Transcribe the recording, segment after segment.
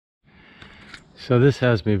So this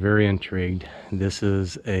has me very intrigued. This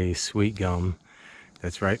is a sweet gum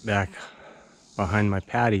that's right back behind my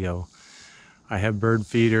patio. I have bird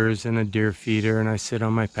feeders and a deer feeder, and I sit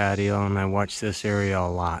on my patio and I watch this area a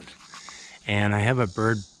lot. And I have a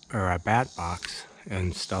bat box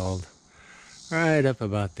installed right up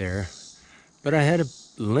about there. But I had a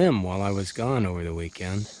limb while I was gone over the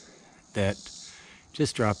weekend that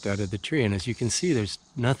just dropped out of the tree. And as you can see, there's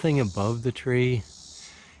nothing above the tree.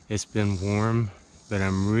 It's been warm, but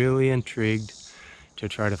I'm really intrigued to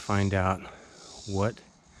try to find out what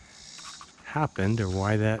happened or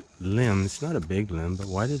why that limb, it's not a big limb, but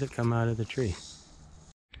why did it come out of the tree?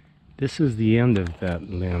 This is the end of that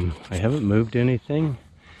limb. I haven't moved anything,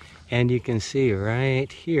 and you can see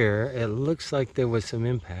right here, it looks like there was some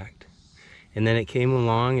impact. And then it came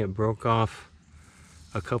along, it broke off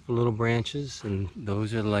a couple little branches, and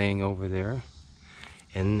those are laying over there.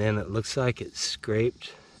 And then it looks like it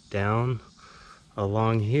scraped down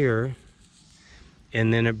along here,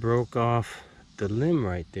 and then it broke off the limb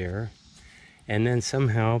right there, and then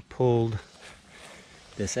somehow pulled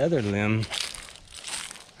this other limb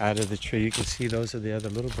out of the tree. You can see those are the other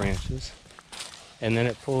little branches, and then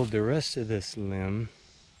it pulled the rest of this limb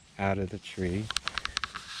out of the tree,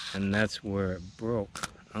 and that's where it broke.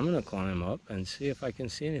 I'm gonna climb up and see if I can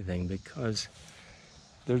see anything, because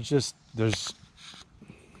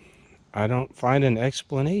I don't find an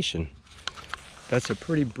explanation. That's a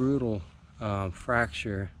pretty brutal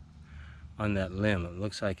fracture on that limb. It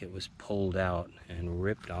looks like it was pulled out and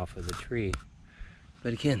ripped off of the tree.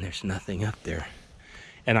 But again, there's nothing up there.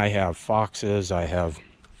 And I have foxes, I have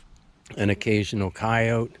an occasional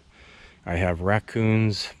coyote, I have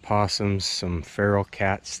raccoons, possums, some feral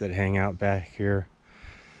cats that hang out back here.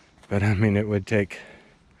 But I mean, it would take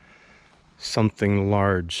something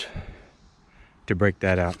large to break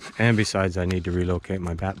that out. And besides, I need to relocate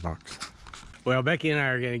my bat box. Well, Becky and I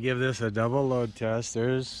are going to give this a double load test.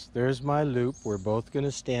 There's my loop. We're both going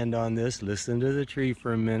to stand on this, listen to the tree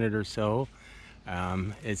for a minute or so.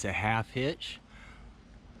 It's a half hitch,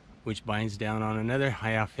 which binds down on another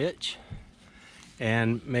half hitch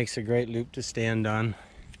and makes a great loop to stand on.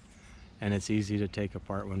 And it's easy to take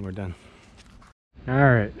apart when we're done. All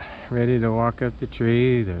right, ready to walk up the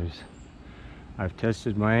tree. I've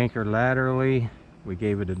tested my anchor laterally. We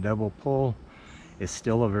gave it a double pull. It's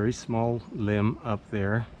still a very small limb up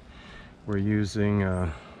there. We're using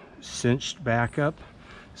a cinched backup,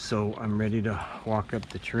 so I'm ready to walk up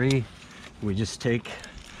the tree. We just take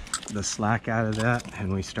the slack out of that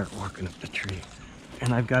and we start walking up the tree.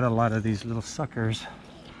 And I've got a lot of these little suckers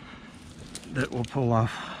that will pull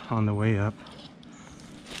off on the way up.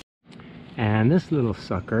 And this little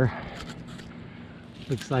sucker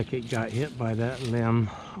looks like it got hit by that limb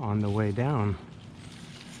on the way down.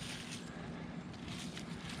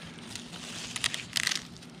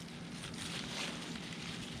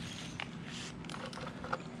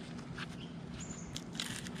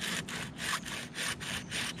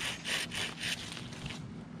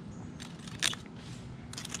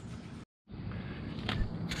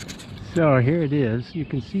 So here it is. You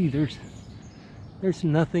can see there's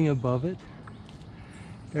nothing above it.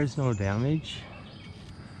 There's no damage.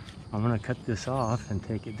 I'm gonna cut this off and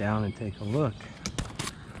take it down and take a look.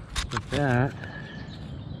 But that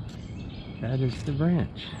is the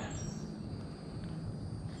branch.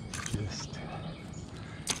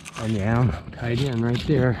 And yeah, I'm tied in right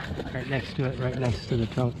there, right next to it, right next to the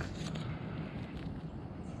trunk.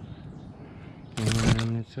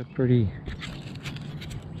 And it's a pretty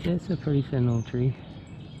thin little tree.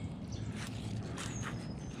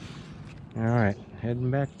 All right, heading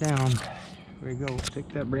back down. Here we go, take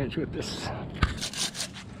that branch with us.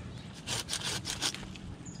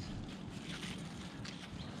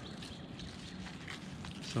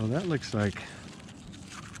 So that looks like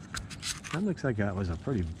that was a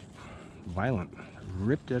pretty violent,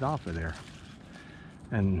 ripped it off of there.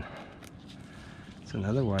 And it's an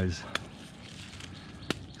otherwise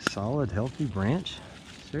solid, healthy branch.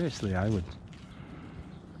 Seriously, I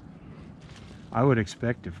would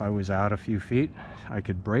expect if I was out a few feet, I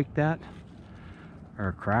could break that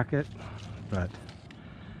or crack it, but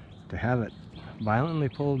to have it violently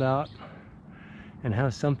pulled out and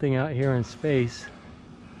have something out here in space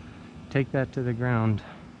take that to the ground,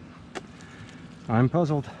 I'm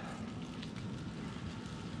puzzled.